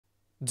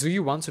Do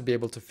you want to be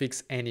able to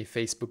fix any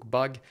Facebook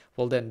bug?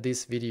 Well, then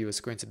this video is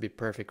going to be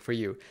perfect for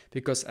you,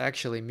 because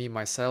actually me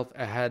myself,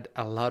 I had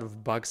a lot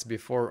of bugs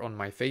before on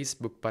my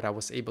Facebook, but I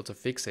was able to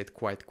fix it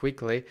quite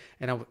quickly,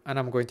 and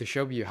I'm going to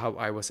show you how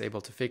I was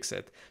able to fix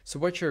it. So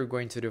what you're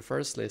going to do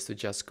firstly is to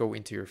just go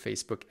into your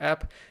Facebook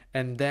app,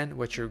 and then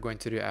what you're going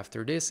to do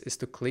after this is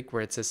to click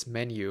where it says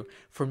menu.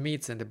 For me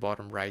it's in the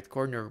bottom right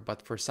corner,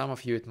 but for some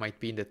of you it might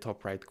be in the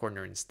top right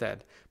corner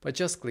instead. But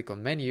just click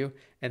on menu,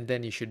 and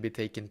then you should be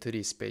taken to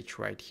this page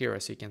right here,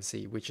 as you can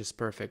see, which is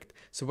perfect.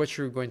 So what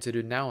you're going to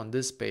do now on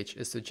this page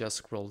is to just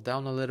scroll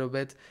down a little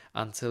bit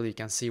until you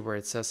can see where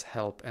it says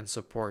help and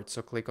support.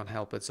 So click on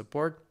help and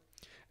support,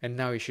 and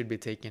now you should be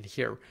taken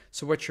here.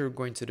 So what you're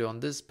going to do on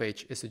this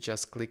page is to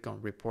just click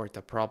on report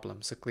a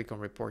problem. So click on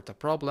report a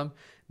problem,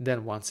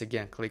 then once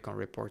again click on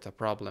report a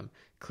problem.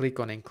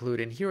 Click on include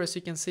in here, as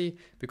you can see,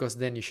 because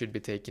then you should be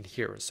taken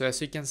here. So as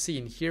you can see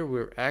in here,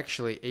 we're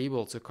actually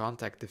able to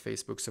contact the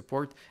Facebook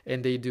support,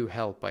 and they do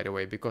help, by the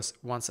way, because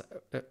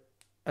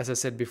as I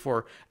said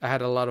before, I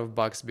had a lot of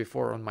bugs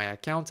before on my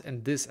account,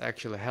 and this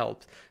actually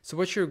helped. So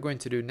what you're going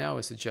to do now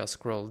is to just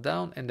scroll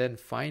down and then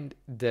find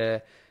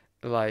the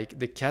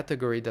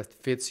category that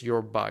fits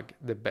your bug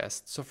the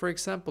best. So for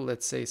example,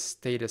 let's say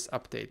status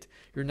update.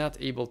 You're not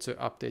able to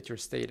update your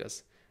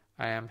status.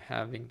 I am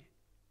having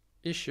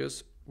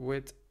issues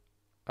with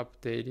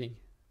updating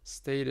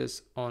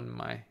status on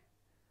my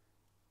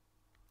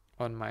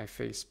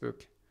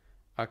Facebook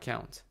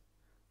account.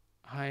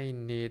 I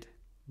need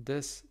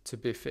this to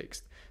be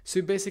fixed. So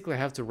you basically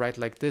have to write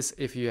like this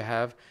if you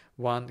have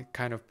one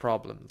kind of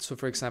problem. So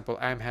for example,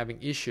 I'm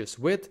having issues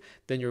with,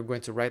 then you're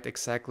going to write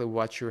exactly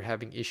what you're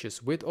having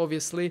issues with,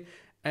 obviously,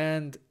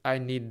 and I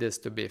need this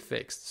to be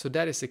fixed. So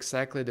that is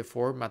exactly the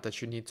format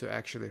that you need to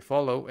actually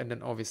follow, and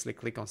then obviously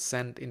click on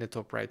send in the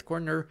top right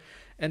corner,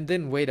 and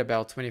then wait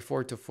about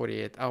 24 to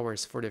 48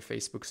 hours for the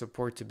Facebook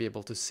support to be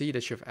able to see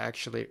that you've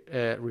actually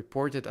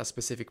reported a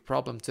specific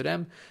problem to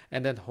them,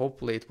 and then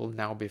hopefully it will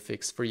now be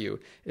fixed for you.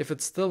 If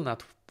it's still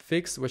not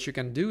fixed, what you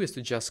can do is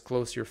to just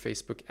close your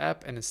Facebook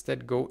app and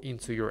instead go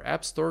into your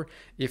app store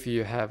if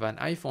you have an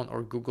iPhone,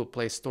 or Google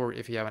Play Store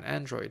if you have an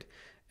Android.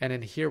 And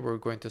in here we're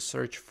going to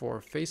search for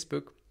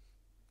Facebook.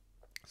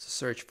 So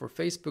search for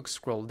Facebook,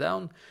 scroll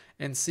down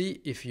and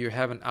see if you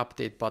have an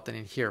update button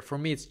in here. For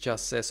me it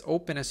just says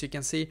open, as you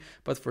can see,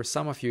 but for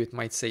some of you it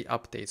might say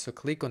update. So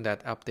click on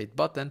that update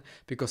button,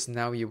 because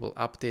now you will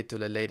update to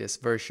the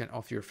latest version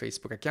of your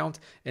Facebook account,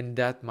 and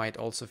that might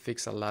also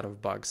fix a lot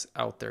of bugs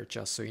out there,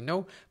 just so you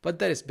know. But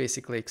that is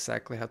basically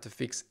exactly how to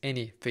fix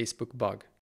any Facebook bug.